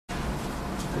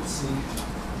let's see.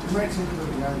 It might take a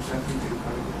little, yeah, I think it'll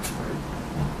probably get right.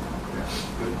 Yeah,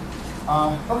 good.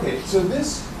 Okay, so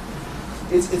this,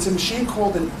 it's a machine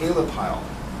called an Aeolipile.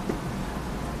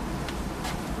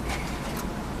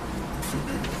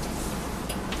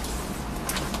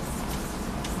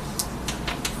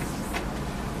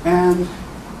 And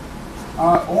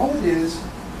all it is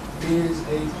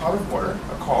a pot of water,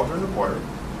 a cauldron of water.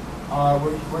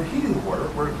 We're heating the water.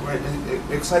 We're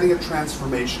exciting a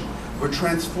transformation. We're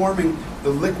transforming the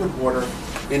liquid water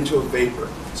into a vapor.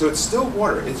 So it's still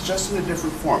water. It's just in a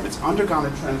different form. It's undergone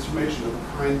a transformation of the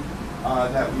kind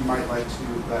that we might like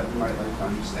to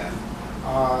understand.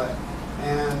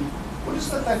 And we'll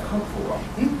just let that cook for a while.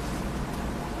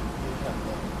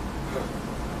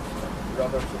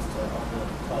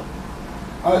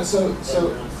 So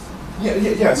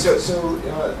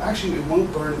actually it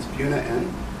won't burn its Buna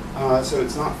N, so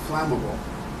it's not flammable.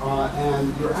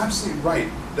 And you're absolutely right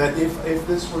that if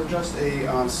this were just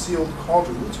a sealed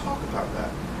cauldron, we'll talk about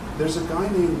that. There's a guy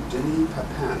named Denis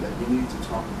Papin that we need to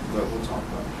talk about. We'll talk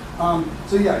about.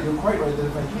 So yeah, you're quite right that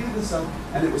if I heated this up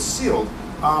and it was sealed,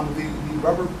 the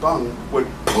rubber bung would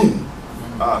boom,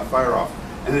 fire off,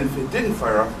 and then if it didn't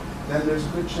fire off, then there's a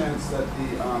good chance that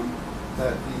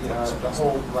the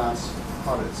whole glass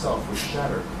pot itself would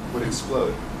shatter, would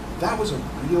explode. That was a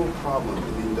real problem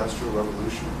in the Industrial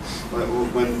Revolution,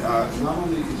 when not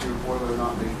only is your boiler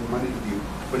not making money for you,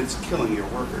 but it's killing your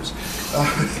workers.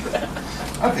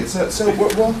 Okay, so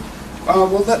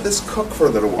we'll let this cook for a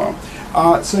little while.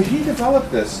 So he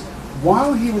developed this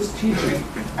while he was teaching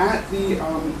at the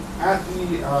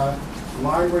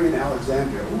library in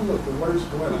Alexandria. Oh, look, the water's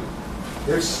boiling.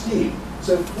 There's steam.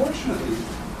 So fortunately,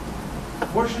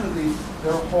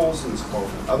 there are holes in this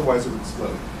cauldron. Otherwise, it would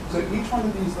explode. So each one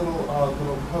of these little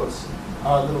posts,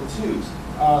 little tubes,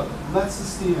 lets the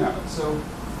steam out. So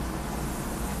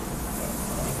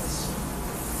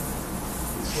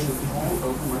it's going to all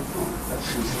over my phone. That's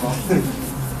what's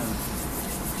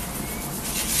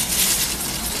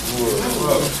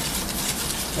Whoa!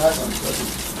 That one's pleasant.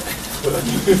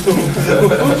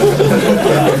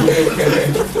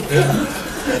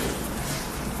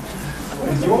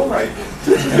 Is you all right?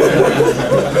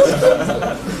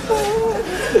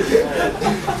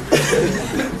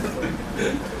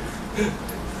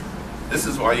 This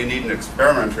is why you need an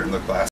experimenter in the class.